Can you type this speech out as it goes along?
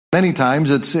Many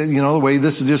times it's, the way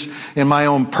this is just in my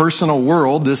own personal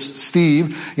world, this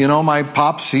Steve, my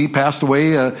pops, he passed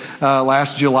away,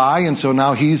 last July. And so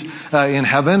now he's, in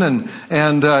heaven.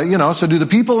 So do the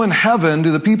people in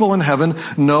heaven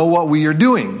know what we are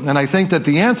doing? And I think that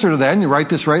the answer to that, and you write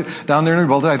this right down there in your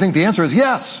bulletin, I think the answer is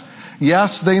yes.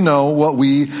 Yes, they know what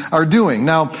we are doing.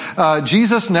 Now,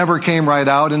 Jesus never came right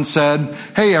out and said,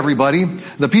 hey, everybody,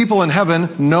 the people in heaven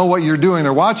know what you're doing.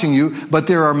 They're watching you. But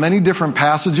there are many different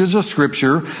passages of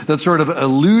Scripture that sort of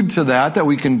allude to that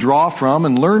we can draw from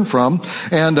and learn from.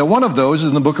 And one of those is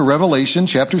in the book of Revelation,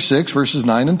 chapter 6, verses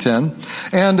 9 and 10.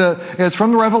 And it's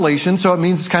from the Revelation, so it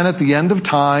means it's kind of at the end of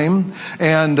time.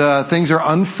 And things are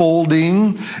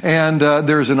unfolding. And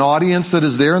there's an audience that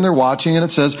is there and they're watching. And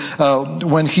it says,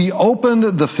 when he opened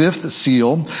the fifth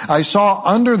seal, I saw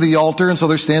under the altar, and so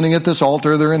they're standing at this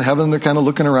altar, they're in heaven, they're kind of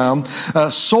looking around,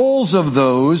 souls of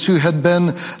those who had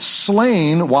been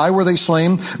slain. Why were they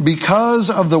slain? Because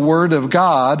of the word of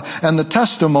God and the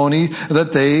testimony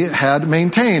that they had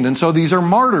maintained. And so these are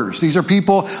martyrs. These are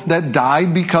people that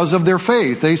died because of their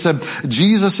faith. They said,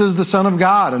 Jesus is the Son of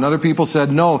God. And other people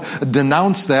said, no,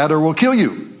 denounce that or we'll kill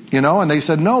you. And they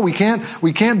said, no, we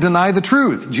can't deny the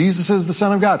truth. Jesus is the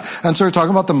Son of God. And so we're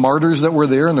talking about the martyrs that were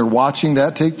there and they're watching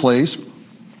that take place.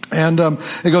 And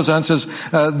it goes on and says,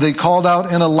 they called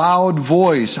out in a loud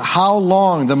voice, how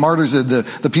long, the martyrs,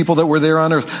 the people that were there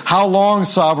on earth, how long,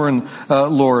 sovereign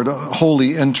Lord,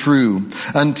 holy and true,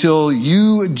 until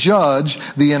you judge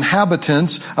the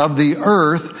inhabitants of the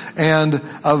earth and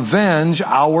avenge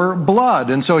our blood.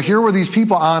 And so here were these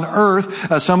people on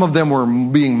earth. Some of them were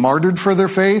being martyred for their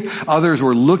faith. Others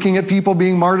were looking at people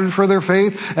being martyred for their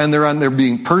faith. And they're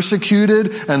being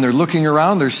persecuted and they're looking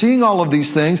around. They're seeing all of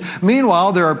these things.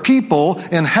 Meanwhile, there are people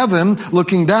in heaven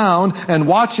looking down and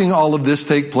watching all of this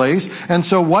take place. And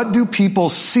so what do people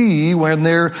see when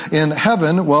they're in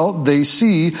heaven? Well, they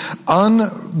see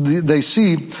unrighteous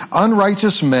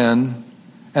men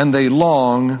and they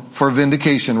long for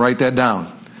vindication. Write that down.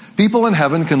 People in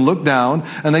heaven can look down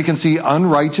and they can see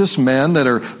unrighteous men that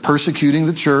are persecuting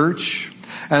the church.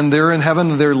 And they're in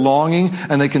heaven, they're longing,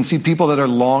 and they can see people that are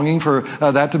longing for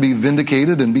that to be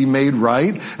vindicated and be made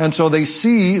right. And so they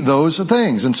see those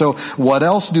things. And so what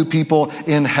else do people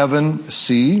in heaven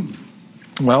see?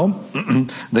 Well,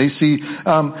 they see,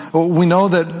 we know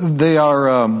that they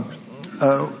are,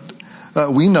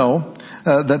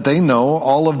 that they know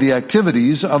all of the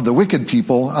activities of the wicked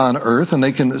people on earth, and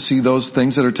they can see those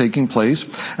things that are taking place.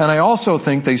 And I also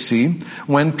think they see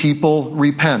when people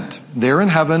repent. They're in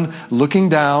heaven looking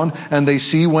down, and they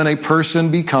see when a person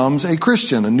becomes a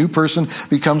Christian. A new person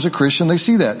becomes a Christian. They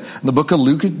see that. In the book of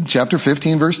Luke, chapter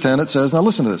 15, verse 10, it says, now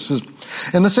listen to this. It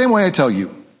says, in the same way I tell you,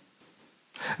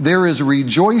 there is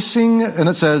rejoicing, and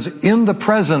it says, in the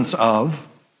presence of,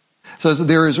 it says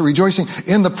there is rejoicing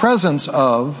in the presence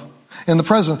of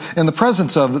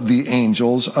the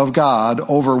angels of God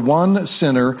over one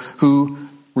sinner who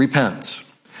repents.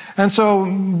 And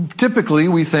so typically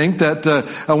we think that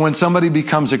when somebody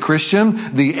becomes a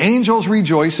Christian, the angels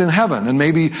rejoice in heaven. And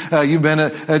maybe you've been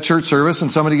at a church service and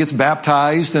somebody gets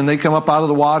baptized and they come up out of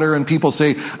the water and people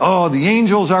say, oh, the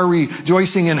angels are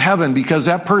rejoicing in heaven because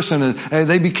that person,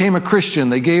 they became a Christian.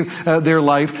 They gave their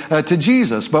life to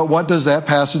Jesus. But what does that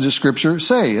passage of Scripture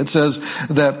say? It says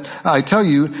that, I tell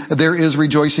you, there is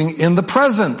rejoicing in the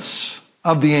presence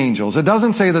of the angels. It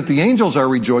doesn't say that the angels are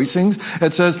rejoicing.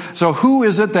 It says, so who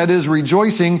is it that is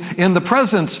rejoicing in the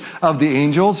presence of the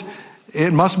angels?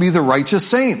 It must be the righteous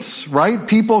saints, right?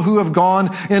 People who have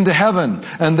gone into heaven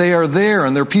and they are there,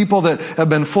 and they're people that have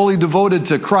been fully devoted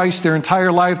to Christ their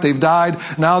entire life. They've died.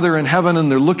 Now they're in heaven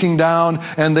and they're looking down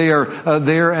and they are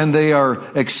there and they are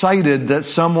excited that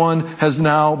someone has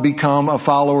now become a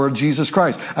follower of Jesus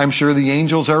Christ. I'm sure the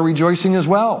angels are rejoicing as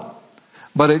well.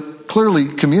 But it clearly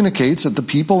communicates that the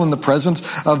people in the presence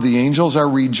of the angels are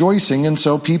rejoicing, and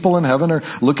so people in heaven are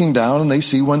looking down and they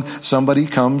see when somebody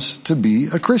comes to be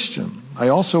a Christian. I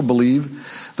also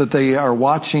believe that they are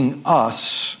watching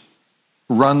us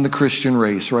run the Christian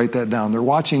race. Write that down. They're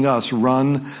watching us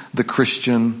run the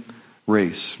Christian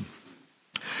race.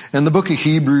 In the book of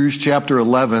Hebrews, chapter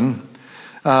 11,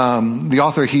 the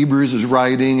author of Hebrews is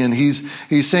writing, and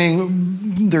he's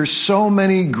saying there's so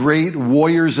many great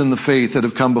warriors in the faith that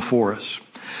have come before us.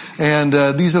 And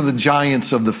these are the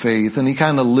giants of the faith. And he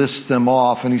kind of lists them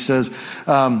off. And he says,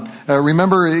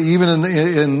 remember, even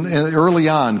in early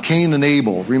on, Cain and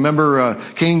Abel. Remember,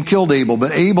 Cain killed Abel.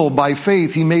 But Abel, by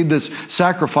faith, he made this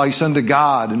sacrifice unto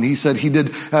God. And he said he did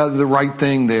the right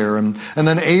thing there. And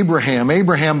then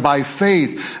Abraham, by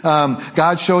faith,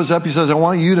 God shows up. He says, I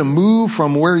want you to move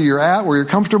from where you're at, where you're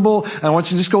comfortable. I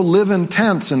want you to just go live in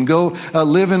tents and go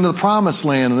live into the promised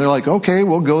land. And they're like, okay,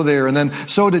 we'll go there. And then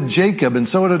so did Jacob, and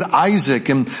so did Isaac,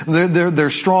 and their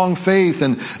strong faith.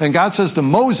 And God says to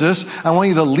Moses, I want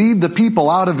you to lead the people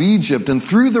out of Egypt and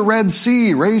through the Red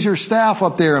Sea. Raise your staff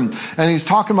up there. And he's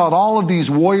talking about all of these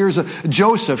warriors.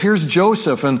 Joseph, here's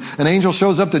Joseph. And an angel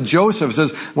shows up to Joseph and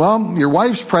says, well, your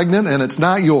wife's pregnant and it's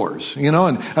not yours. And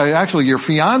actually your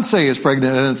fiance is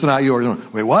pregnant and it's not yours.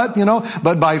 Wait, what?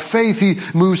 But by faith he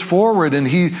moves forward and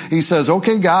he says,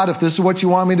 okay, God, if this is what you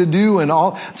want me to do, and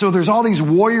all. So there's all these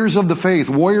warriors of the faith,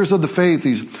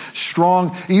 these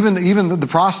strong, even the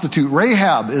prostitute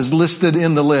Rahab is listed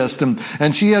in the list,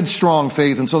 and she had strong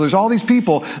faith. And so there's all these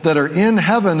people that are in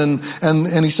heaven,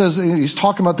 and he says, he's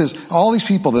talking about this, all these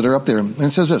people that are up there. And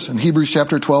it says this in Hebrews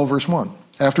chapter 12, verse 1,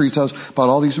 after he tells about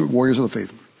all these warriors of the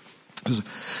faith. It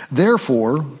says,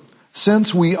 therefore,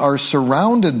 since we are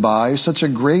surrounded by such a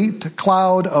great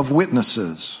cloud of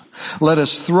witnesses, let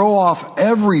us throw off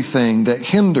everything that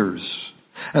hinders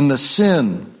and the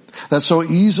sin that so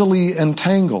easily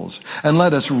entangles, and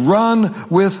let us run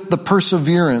with the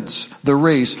perseverance the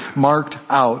race marked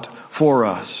out for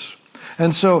us.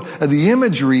 And so the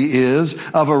imagery is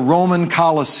of a Roman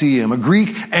Colosseum, a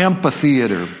Greek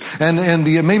amphitheater. And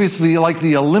maybe it's like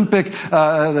the Olympic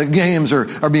the games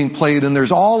are being played, and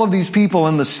there's all of these people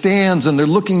in the stands, and they're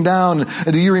looking down.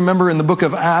 And do you remember in the book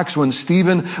of Acts when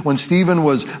Stephen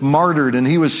was martyred and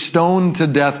he was stoned to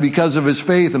death because of his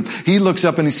faith, and he looks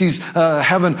up and he sees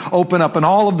heaven open up and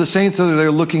all of the saints that are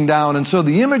there looking down. And so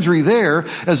the imagery there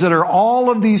is that are all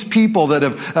of these people that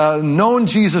have known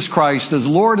Jesus Christ as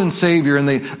Lord and Savior, and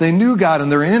they knew God,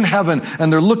 and they're in heaven,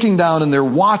 and they're looking down, and they're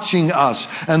watching us,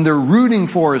 and they're rooting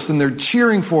for us, and they're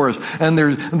cheering for us, and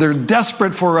they're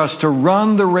desperate for us to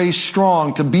run the race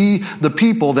strong, to be the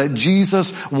people that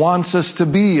Jesus wants us to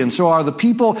be. And so are the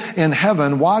people in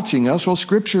heaven watching us? Well,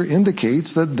 Scripture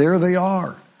indicates that there they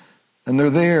are, and they're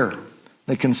there.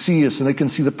 They can see us, and they can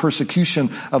see the persecution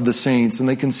of the saints, and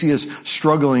they can see us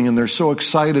struggling, and they're so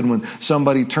excited when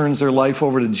somebody turns their life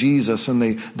over to Jesus, and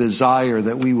they desire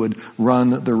that we would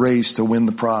run the race to win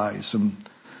the prize. And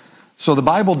so the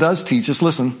Bible does teach us,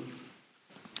 listen,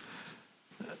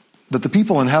 that the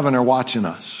people in heaven are watching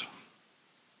us.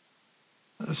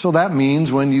 So that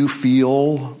means when you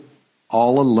feel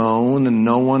all alone and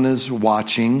no one is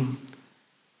watching,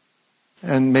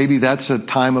 and maybe that's a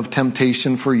time of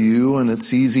temptation for you, and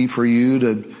it's easy for you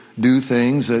to do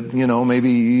things that,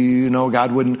 maybe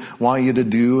God wouldn't want you to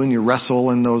do, and you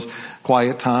wrestle in those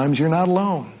quiet times. You're not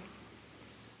alone.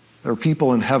 There are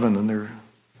people in heaven, and they're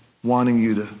wanting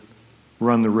you to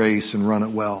run the race and run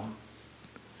it well.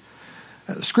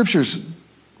 Scripture's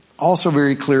also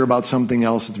very clear about something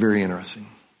else that's very interesting.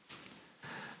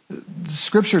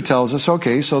 Scripture tells us,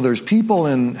 okay, so there's people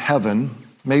in heaven,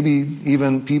 maybe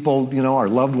even people, our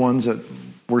loved ones that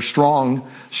were strong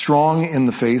in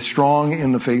the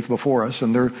faith before us,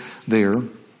 and they're there.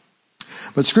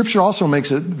 But Scripture also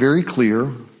makes it very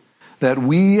clear that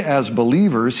we as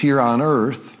believers here on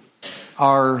earth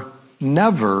are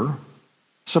never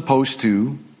supposed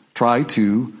to try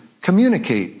to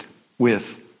communicate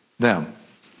with them.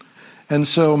 And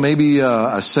so maybe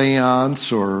a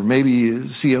seance, or maybe you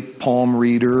see a palm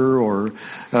reader, or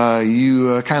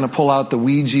you kind of pull out the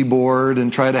Ouija board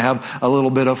and try to have a little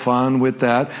bit of fun with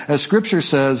that. As Scripture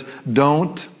says,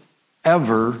 don't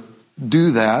ever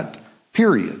do that,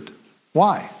 period.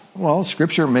 Why? Well,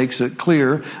 Scripture makes it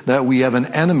clear that we have an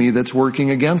enemy that's working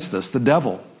against us, the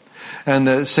devil. And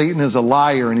that Satan is a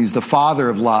liar, and he's the father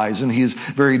of lies, and he's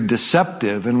very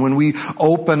deceptive. And when we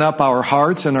open up our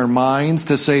hearts and our minds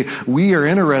to say we are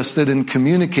interested in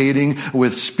communicating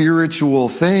with spiritual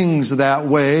things that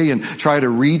way, and try to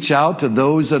reach out to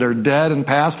those that are dead and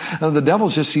past, the devil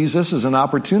just sees this as an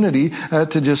opportunity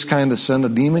to just kind of send a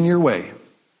demon your way.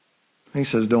 And he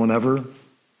says, don't ever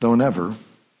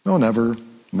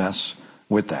mess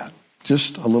with that.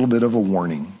 Just a little bit of a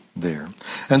warning there.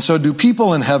 And so do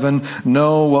people in heaven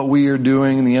know what we are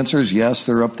doing? And the answer is yes.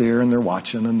 They're up there and they're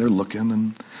watching and they're looking.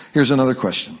 And here's another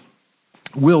question.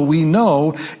 Will we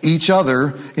know each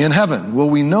other in heaven? Will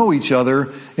we know each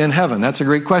other in heaven? That's a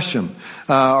great question.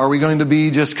 Are we going to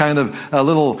be just kind of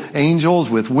little angels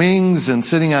with wings and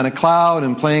sitting on a cloud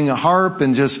and playing a harp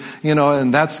and just,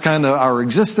 and that's kind of our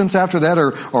existence after that?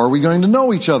 Or are we going to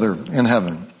know each other in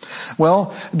heaven?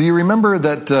 Well, do you remember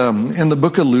that in the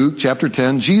book of Luke, chapter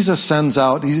 10, Jesus sends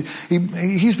out,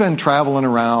 he's been traveling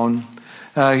around.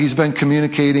 He's been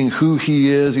communicating who he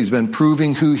is. He's been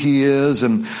proving who he is.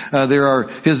 And there are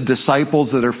his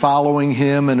disciples that are following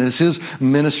him. And as his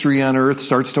ministry on earth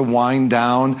starts to wind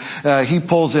down, he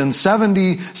pulls in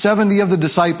 70 of the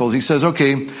disciples. He says,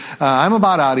 okay, I'm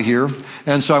about out of here.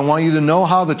 And so I want you to know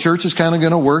how the church is kind of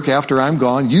going to work after I'm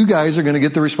gone. You guys are going to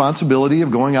get the responsibility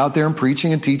of going out there and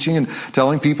preaching and teaching and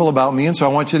telling people about me. And so I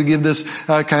want you to give this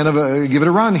give it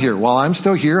a run here while I'm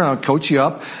still here. I'll coach you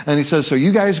up. And he says, so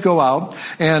you guys go out.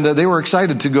 And they were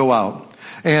excited to go out.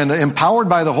 And empowered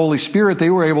by the Holy Spirit, they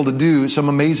were able to do some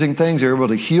amazing things. They were able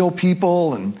to heal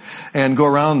people and go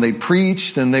around. They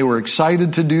preached, and they were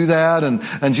excited to do that.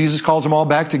 And Jesus calls them all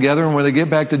back together. And when they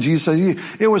get back to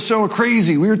Jesus, it was so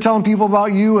crazy. We were telling people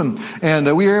about you, and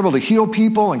we were able to heal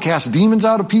people and cast demons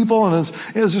out of people. And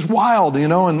it was just wild,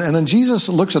 And then Jesus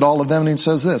looks at all of them and he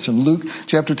says this in Luke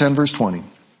chapter 10, verse 20.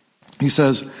 He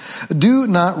says, do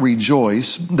not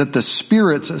rejoice that the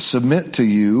spirits submit to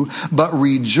you, but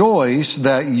rejoice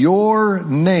that your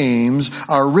names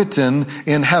are written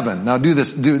in heaven. Now do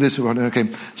this, okay.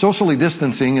 Socially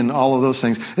distancing and all of those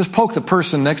things. Just poke the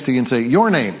person next to you and say, your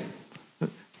name.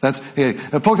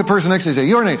 Poke the person next to you and say,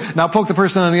 your name. Now poke the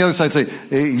person on the other side and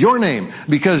say, your name.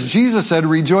 Because Jesus said,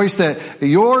 rejoice that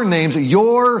your names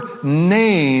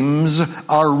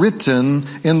are written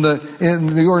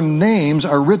your names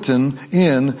are written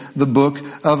in the book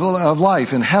of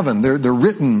life, in heaven. They're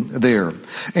written there.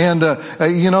 And,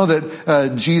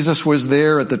 that Jesus was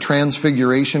there at the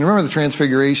Transfiguration. Remember the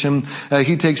Transfiguration?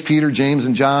 He takes Peter, James,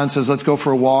 and John, says, let's go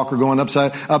for a walk. We're going up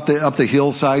the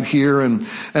hillside here. And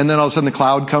then all of a sudden the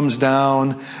cloud comes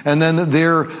down, and then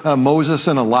there Moses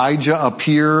and Elijah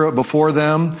appear before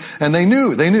them, and they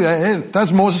knew hey,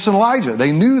 that's Moses and Elijah.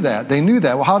 They knew that.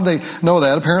 Well, how did they know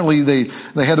that? Apparently they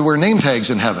had to wear name tags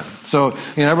in heaven. So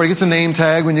everybody gets a name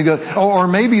tag when you go. Or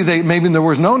maybe there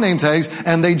was no name tags,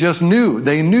 and they just knew.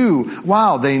 They knew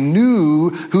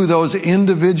who those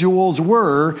individuals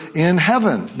were in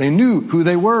heaven. They knew who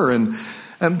they were. And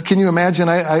can you imagine?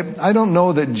 I don't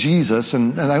know that Jesus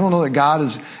and I don't know that God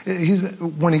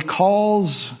when he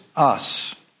calls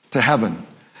us to heaven,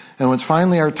 and when it's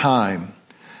finally our time,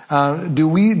 do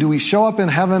we show up in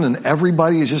heaven and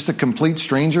everybody is just a complete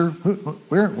stranger?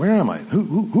 Where am I?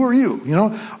 Who are you?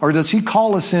 Or does he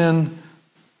call us in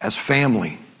as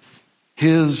family,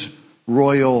 his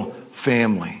royal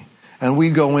family? And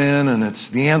we go in, and it's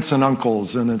the aunts and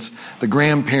uncles, and it's the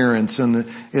grandparents, and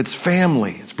it's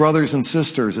family. It's brothers and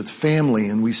sisters. It's family,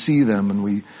 and we see them, and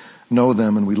we know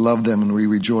them, and we love them, and we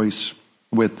rejoice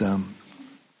with them.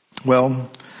 Well,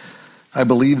 I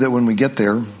believe that when we get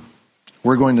there,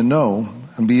 we're going to know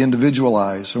and be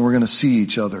individualized, and we're going to see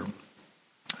each other.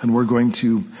 And we're going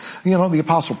to, the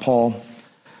Apostle Paul,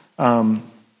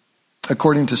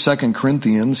 according to 2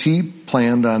 Corinthians, he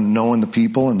planned on knowing the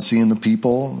people and seeing the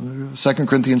people. 2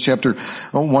 Corinthians chapter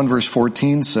 1 verse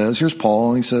 14 says, here's Paul,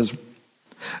 and he says,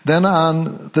 then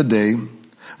on the day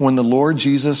when the Lord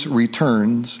Jesus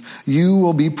returns, you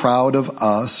will be proud of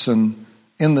us, and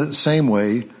in the same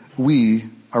way, we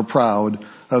are proud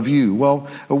of you. Well,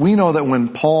 we know that when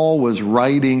Paul was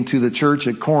writing to the church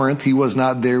at Corinth, he was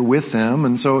not there with them,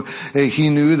 and so he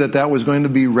knew that was going to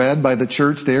be read by the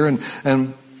church there,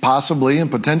 and possibly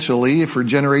and potentially for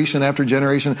generation after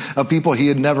generation of people he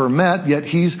had never met, yet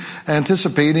he's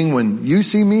anticipating, when you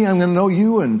see me, I'm going to know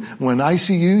you, and when I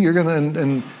see you, you're going to,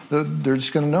 and they're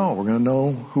just going to know. We're going to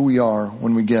know who we are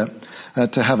when we get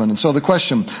to heaven. And so the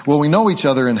question, will we know each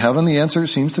other in heaven? The answer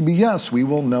seems to be yes. We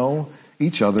will know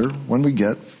each other when we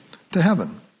get to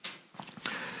heaven.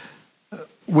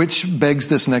 Which begs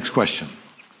this next question,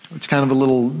 which kind of a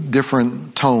little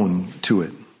different tone to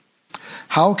it.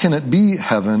 How can it be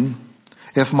heaven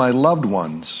if my loved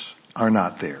ones are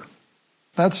not there?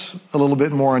 That's a little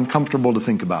bit more uncomfortable to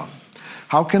think about.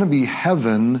 How can it be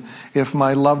heaven if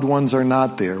my loved ones are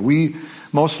not there? We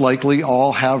most likely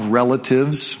all have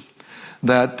relatives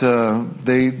that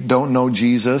they don't know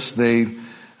Jesus.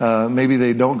 Maybe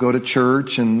they don't go to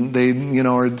church, and they,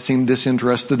 or seem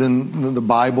disinterested in the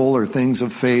Bible or things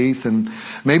of faith. And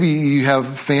maybe you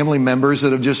have family members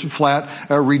that have just flat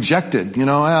rejected,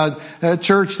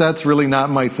 church, that's really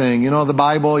not my thing. The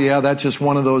Bible, yeah, that's just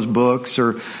one of those books,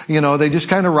 or, they just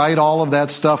kind of write all of that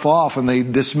stuff off and they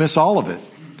dismiss all of it.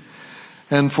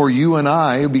 And for you and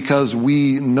I, because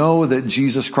we know that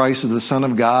Jesus Christ is the Son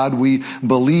of God, we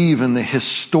believe in the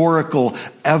historical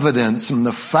evidence and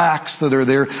the facts that are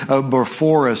there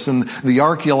before us, and the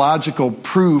archaeological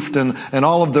proof and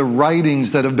all of the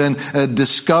writings that have been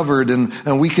discovered.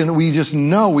 And we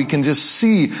can just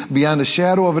see beyond a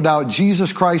shadow of a doubt,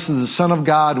 Jesus Christ is the Son of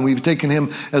God, and we've taken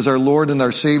him as our Lord and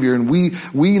our Savior. And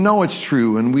we know it's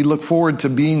true, and we look forward to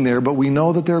being there, but we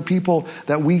know that there are people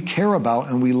that we care about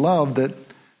and we love that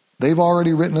they've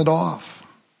already written it off.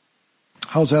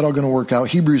 How's that all going to work out?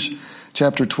 Hebrews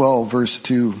chapter 12, verse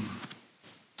 2.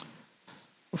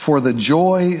 For the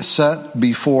joy set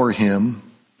before him,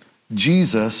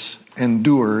 Jesus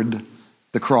endured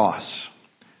the cross.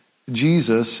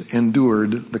 Jesus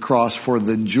endured the cross for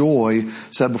the joy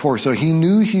set before. So he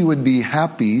knew he would be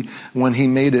happy when he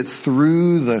made it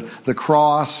through the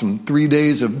cross and 3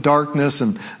 days of darkness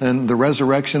and the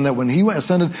resurrection, that when he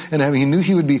ascended in heaven, he knew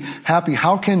he would be happy.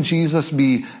 How can Jesus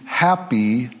be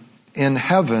happy in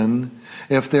heaven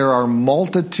if there are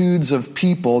multitudes of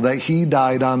people that he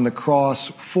died on the cross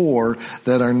for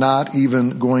that are not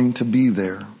even going to be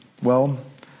there? Well,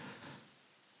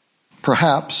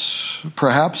 Perhaps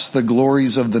the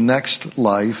glories of the next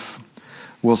life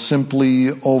will simply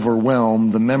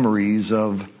overwhelm the memories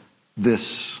of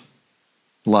this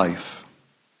life.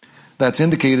 That's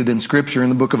indicated in Scripture in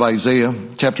the book of Isaiah,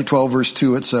 chapter 12, verse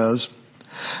 2, it says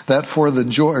that for the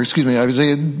joy,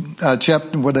 Isaiah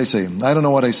chapter, what did I say? I don't know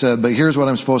what I said, but here's what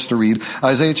I'm supposed to read.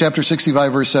 Isaiah chapter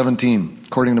 65, verse 17,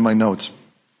 according to my notes.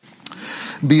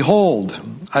 Behold,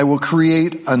 I will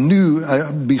create new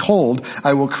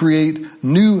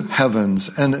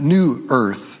heavens and new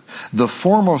earth. The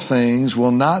former things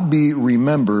will not be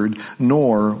remembered,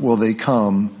 nor will they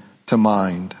come to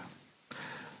mind.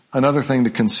 Another thing to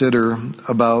consider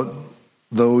about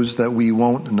those that we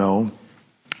won't know.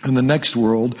 In the next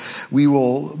world, we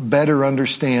will better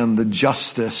understand the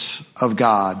justice of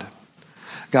God.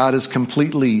 God is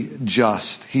completely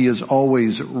just. He is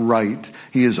always right.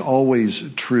 He is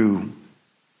always true.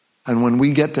 And when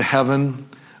we get to heaven,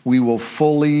 we will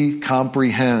fully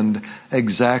comprehend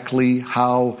exactly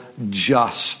how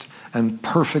just and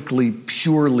perfectly,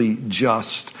 purely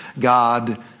just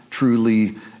God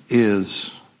truly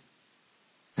is.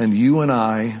 And you and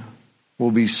I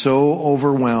will be so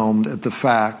overwhelmed at the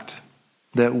fact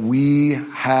that we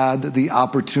had the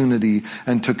opportunity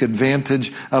and took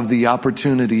advantage of the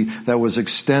opportunity that was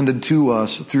extended to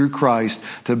us through Christ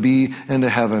to be into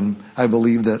heaven. I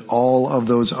believe that all of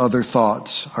those other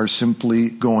thoughts are simply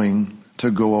going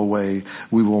to go away.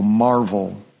 We will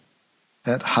marvel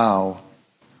at how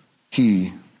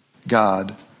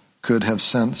God, could have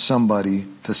sent somebody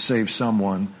to save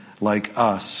someone like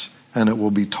us, and it will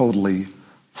be totally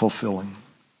fulfilling.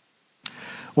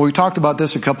 Well, we talked about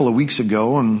this a couple of weeks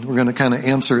ago, and we're going to kind of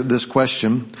answer this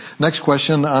question. Next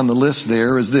question on the list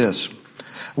there is this: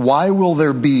 why will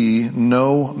there be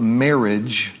no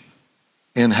marriage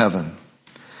in heaven?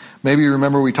 Maybe you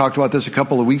remember we talked about this a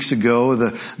couple of weeks ago.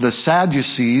 The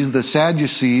Sadducees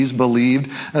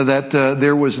believed that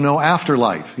there was no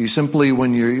afterlife. You simply,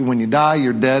 when you die,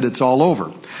 you're dead, it's all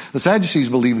over. The Sadducees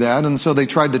believed that, and so they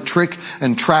tried to trick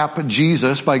and trap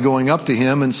Jesus by going up to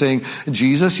him and saying,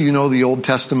 Jesus, you know the Old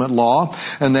Testament law,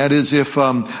 and that is if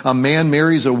a man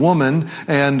marries a woman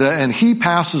and he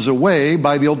passes away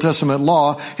by the Old Testament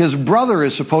law, his brother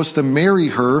is supposed to marry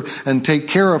her and take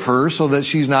care of her so that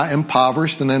she's not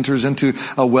impoverished and enters into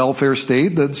a welfare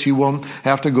state, that she won't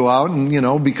have to go out and,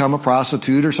 become a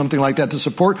prostitute or something like that to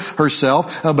support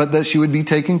herself, but that she would be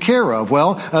taken care of.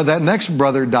 Well, that next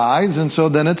brother dies, and so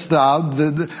then it's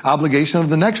the obligation of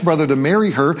the next brother to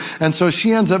marry her, and so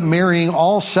she ends up marrying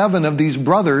all 7 of these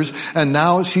brothers, and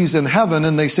now she's in heaven,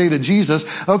 and they say to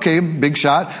Jesus, okay, big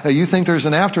shot, you think there's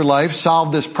an afterlife,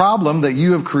 solve this problem that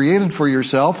you have created for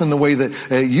yourself in the way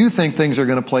that you think things are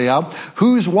going to play out.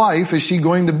 Whose wife is she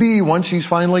going to be once she's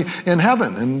finally in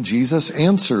heaven? And Jesus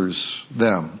answers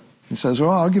them. He says, well,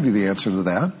 I'll give you the answer to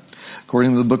that.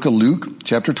 According to the book of Luke,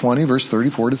 chapter 20, verse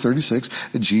 34 to 36,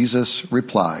 Jesus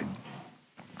replied,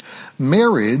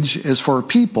 marriage is for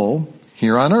people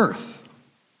here on earth,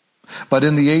 but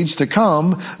in the age to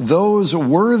come, those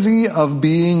worthy of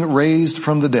being raised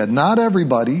from the dead. Not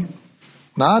everybody,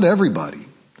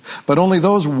 but only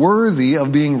those worthy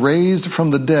of being raised from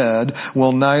the dead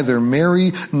will neither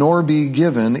marry nor be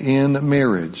given in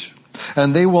marriage,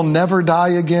 and they will never die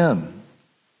again.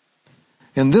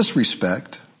 In this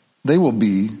respect, they will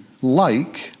be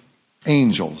like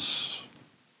angels.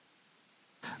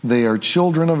 They are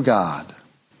children of God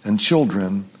and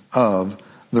children of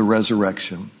the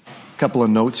resurrection. A couple of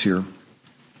notes here.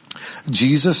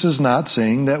 Jesus is not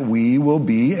saying that we will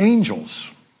be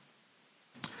angels.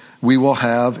 We will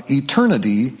have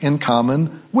eternity in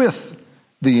common with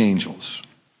the angels,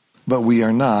 but we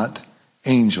are not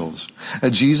angels.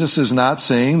 Jesus is not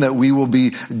saying that we will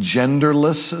be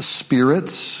genderless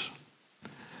spirits,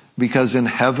 because in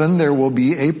heaven there will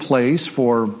be a place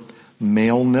for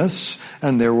maleness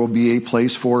and there will be a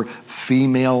place for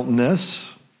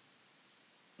femaleness,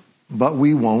 but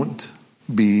we won't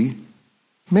be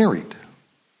married.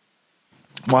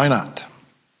 Why not?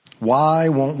 Why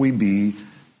won't we be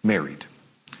married?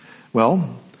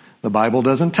 Well, the Bible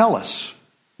doesn't tell us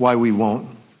why we won't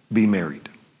be married.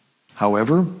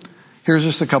 However, here's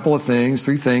just a couple of things,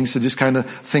 3 things to just kind of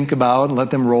think about and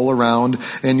let them roll around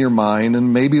in your mind.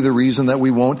 And maybe the reason that we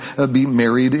won't be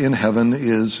married in heaven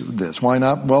is this. Why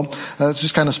not? Well, let's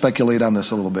just kind of speculate on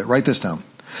this a little bit. Write this down.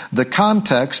 The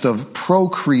context of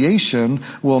procreation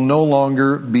will no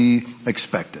longer be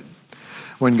expected.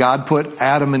 When God put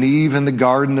Adam and Eve in the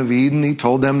Garden of Eden, He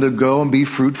told them to go and be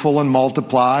fruitful and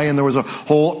multiply, and there was a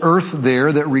whole earth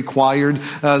there that required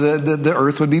the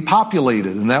earth would be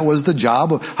populated, and that was the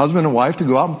job of husband and wife, to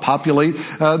go out and populate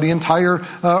the entire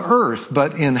earth.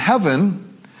 But in heaven,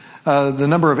 the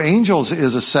number of angels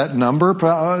is a set number.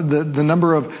 The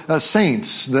number of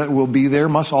saints that will be there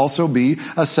must also be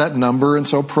a set number. And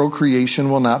so procreation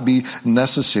will not be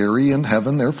necessary in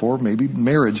heaven. Therefore, maybe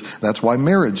marriage. That's why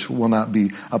marriage will not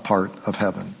be a part of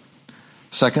heaven.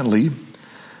 Secondly,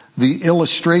 the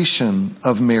illustration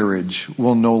of marriage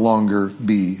will no longer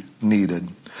be needed.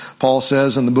 Paul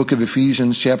says in the book of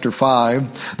Ephesians chapter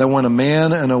 5 that when a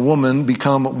man and a woman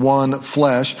become one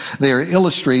flesh, they are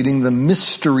illustrating the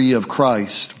mystery of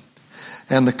Christ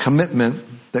and the commitment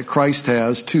that Christ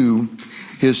has to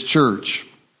His church.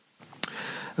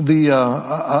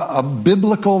 A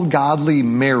biblical godly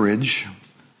marriage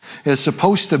is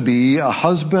supposed to be a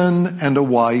husband and a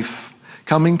wife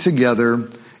coming together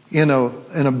in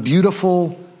a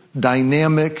beautiful,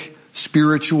 dynamic,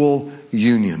 spiritual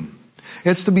union.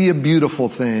 It's to be a beautiful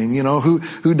thing. You know,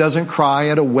 who doesn't cry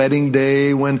at a wedding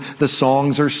day when the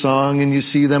songs are sung and you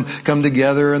see them come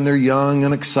together and they're young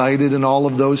and excited and all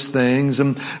of those things?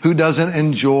 And who doesn't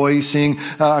enjoy seeing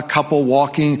a couple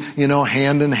walking,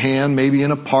 hand in hand, maybe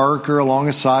in a park or along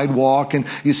a sidewalk, and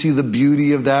you see the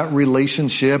beauty of that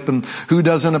relationship? And who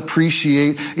doesn't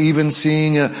appreciate even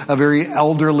seeing a very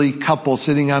elderly couple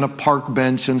sitting on a park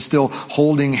bench and still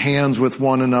holding hands with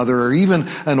one another, or even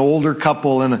an older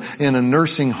couple in a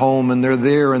nursing home and they're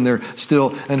there and they're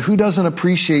still, and who doesn't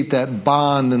appreciate that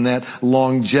bond and that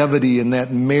longevity and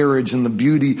that marriage and the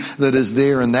beauty that is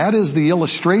there? And that is the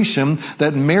illustration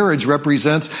that marriage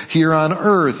represents here on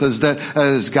earth, is that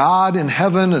as God in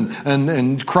heaven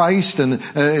and Christ and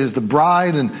is the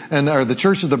bride and or the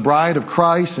church is the bride of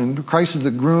Christ and Christ is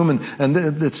the groom, and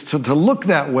it's to look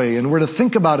that way, and we're to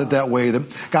think about it that way,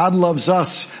 that God loves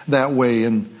us that way,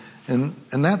 and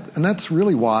that's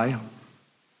really why.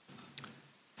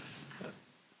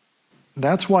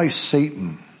 That's why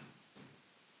Satan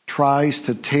tries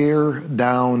to tear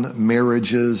down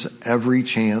marriages every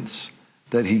chance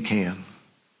that he can.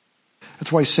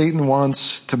 That's why Satan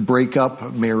wants to break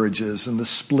up marriages and to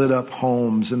split up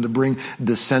homes and to bring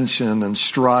dissension and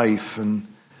strife and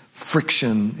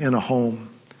friction in a home.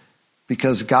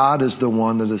 Because God is the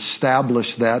one that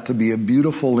established that to be a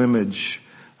beautiful image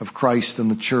of Christ and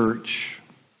the church.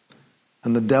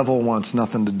 And the devil wants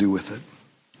nothing to do with it.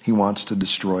 He wants to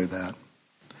destroy that.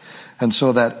 And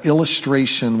so that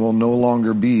illustration will no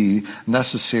longer be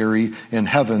necessary in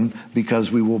heaven,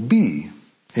 because we will be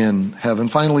in heaven.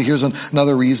 Finally, here's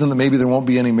another reason that maybe there won't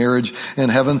be any marriage in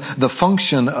heaven. The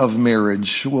function of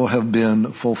marriage will have been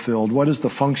fulfilled. What is the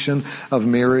function of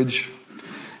marriage?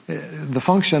 The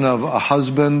function of a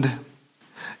husband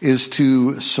is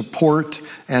to support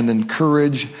and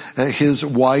encourage his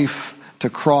wife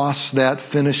to cross that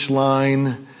finish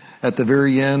line at the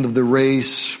very end of the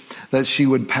race, that she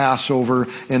would pass over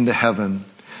into heaven.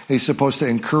 He's supposed to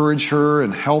encourage her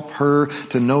and help her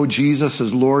to know Jesus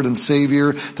as Lord and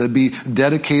Savior, to be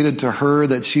dedicated to her,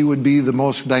 that she would be the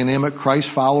most dynamic Christ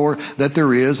follower that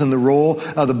there is. And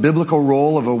the biblical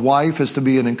role of a wife is to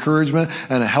be an encouragement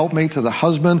and a helpmate to the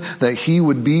husband, that he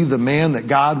would be the man that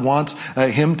God wants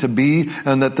him to be,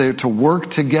 and that they're to work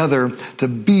together to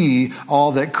be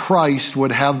all that Christ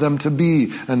would have them to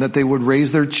be, and that they would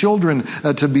raise their children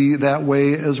to be that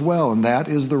way as well. And that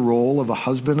is the role of a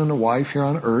husband and a wife here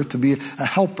on earth, to be a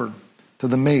helper to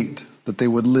the mate, that they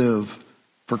would live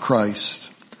for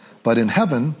Christ. But in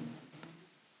heaven,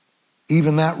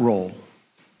 even that role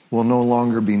will no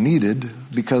longer be needed,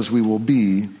 because we will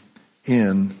be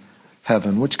in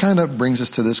heaven. Which kind of brings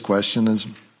us to this question: is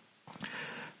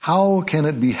How can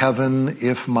it be heaven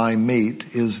if my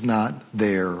mate is not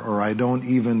there, or I don't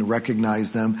even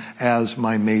recognize them as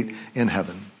my mate in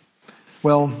heaven?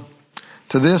 Well,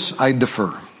 to this I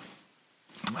defer.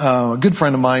 A good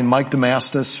friend of mine, Mike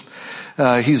Damastis,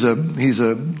 he's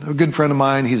a good friend of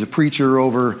mine. He's a preacher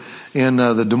over in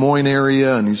the Des Moines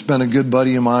area, and he's been a good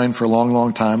buddy of mine for a long,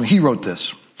 long time. He wrote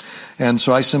this, and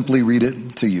so I simply read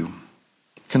it to you.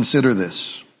 Consider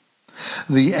this.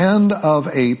 The end of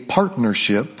a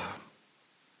partnership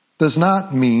does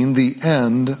not mean the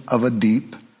end of a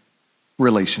deep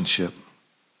relationship.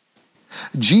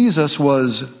 Jesus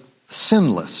was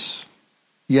sinless,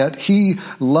 yet he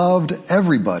loved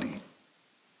everybody.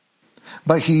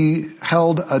 But he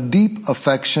held a deep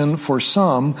affection for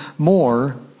some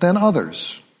more than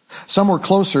others. Some were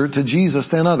closer to Jesus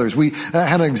than others. We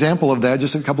had an example of that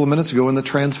just a couple of minutes ago in the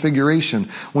Transfiguration.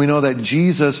 We know that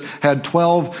Jesus had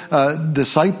 12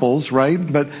 disciples, right?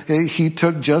 But he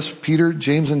took just Peter,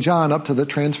 James, and John up to the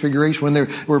Transfiguration when they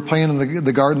were playing in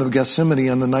the Garden of Gethsemane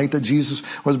on the night that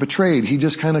Jesus was betrayed. He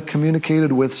just kind of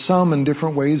communicated with some in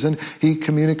different ways, and he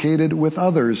communicated with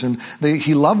others. And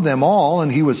he loved them all,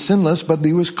 and he was sinless, but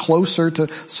he was closer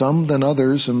to some than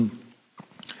others. And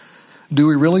do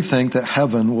we really think that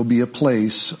heaven will be a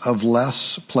place of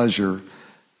less pleasure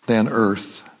than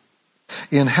earth?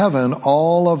 In heaven,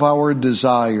 all of our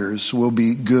desires will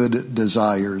be good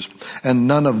desires, and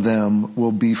none of them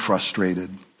will be frustrated.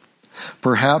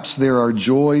 Perhaps there are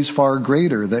joys far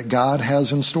greater that God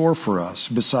has in store for us.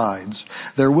 Besides,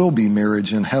 there will be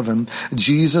marriage in heaven.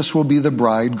 Jesus will be the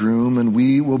bridegroom, and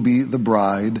we will be the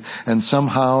bride, and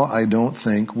somehow I don't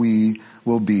think we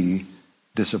will be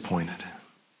disappointed.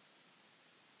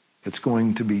 It's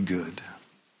going to be good.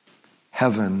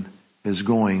 Heaven is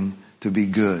going to be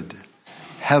good.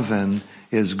 Heaven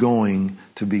is going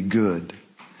to be good.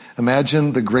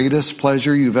 Imagine the greatest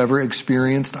pleasure you've ever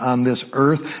experienced on this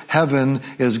earth. Heaven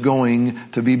is going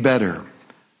to be better.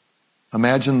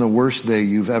 Imagine the worst day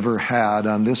you've ever had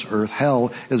on this earth.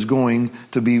 Hell is going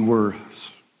to be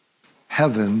worse.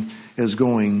 Heaven is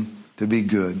going to be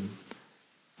good.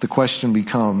 The question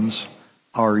becomes,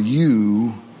 are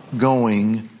you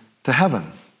going to heaven?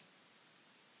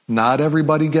 Not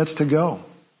everybody gets to go.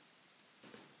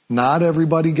 Not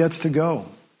everybody gets to go.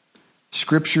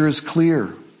 Scripture is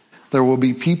clear. There will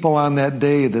be people on that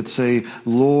day that say,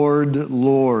 Lord,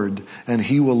 Lord, and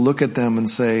he will look at them and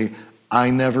say,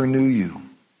 I never knew you.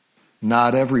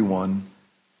 Not everyone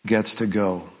gets to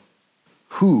go.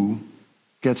 Who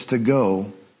gets to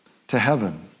go to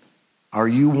heaven? Are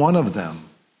you one of them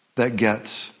that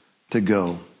gets to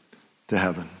go to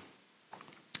heaven?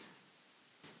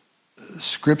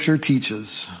 Scripture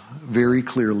teaches very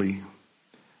clearly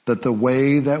that the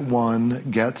way that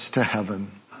one gets to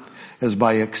heaven is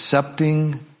by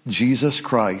accepting Jesus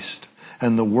Christ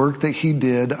and the work that he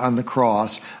did on the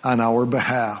cross on our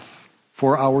behalf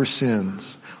for our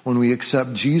sins. When we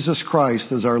accept Jesus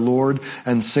Christ as our Lord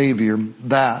and Savior,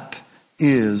 that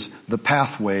is the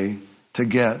pathway to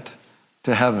get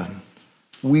to heaven.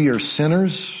 We are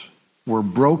sinners. We're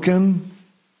broken.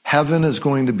 Heaven is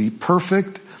going to be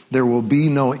perfect. There will be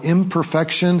no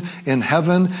imperfection in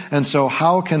heaven. And so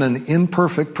how can an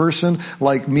imperfect person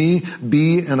like me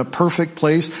be in a perfect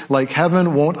place like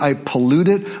heaven? Won't I pollute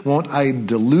it? Won't I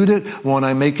dilute it? Won't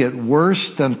I make it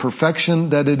worse than perfection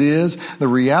that it is? The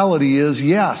reality is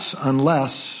yes,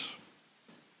 unless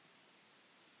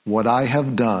what I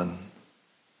have done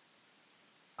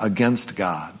against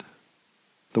God,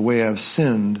 the way I've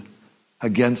sinned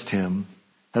against him,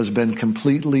 has been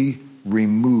completely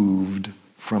removed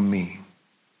from me.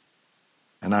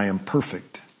 And I am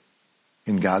perfect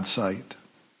in God's sight.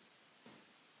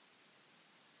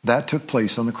 That took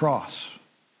place on the cross.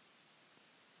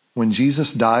 When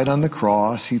Jesus died on the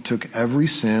cross, he took every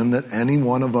sin that any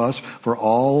one of us, for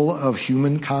all of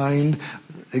humankind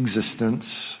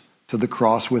existence, to the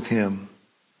cross with him.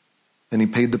 And he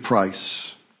paid the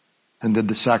price and did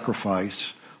the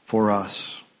sacrifice for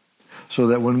us. So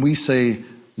that when we say,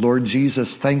 Lord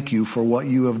Jesus, thank you for what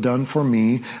you have done for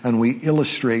me. And we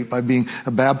illustrate by being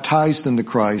baptized into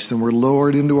Christ, and we're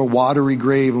lowered into a watery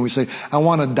grave, and we say, I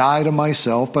want to die to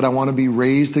myself, but I want to be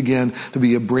raised again to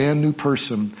be a brand new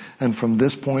person. And from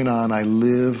this point on, I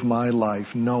live my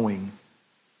life knowing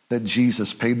that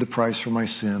Jesus paid the price for my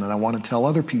sin. And I want to tell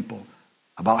other people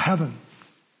about heaven.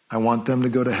 I want them to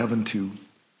go to heaven too.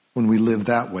 When we live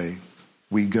that way,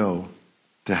 we go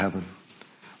to heaven.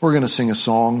 We're going to sing a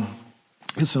song.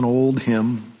 It's an old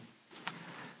hymn.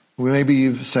 Maybe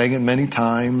you've sang it many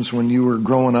times when you were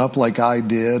growing up like I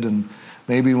did, and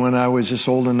maybe when I was just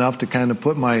old enough to kind of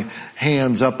put my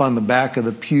hands up on the back of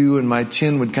the pew and my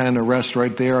chin would kind of rest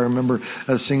right there. I remember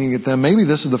singing it then. Maybe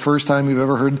this is the first time you've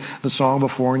ever heard the song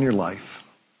before in your life.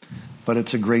 But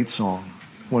it's a great song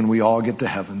when we all get to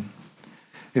heaven.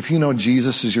 If you know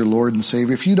Jesus as your Lord and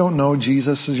Savior, if you don't know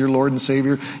Jesus as your Lord and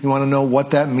Savior, you want to know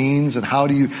what that means and how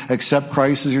do you accept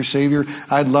Christ as your Savior,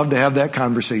 I'd love to have that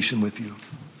conversation with you.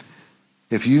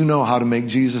 If you know how to make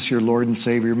Jesus your Lord and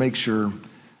Savior, make sure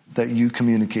that you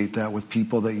communicate that with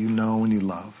people that you know and you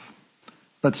love.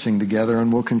 Let's sing together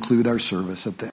and we'll conclude our service at the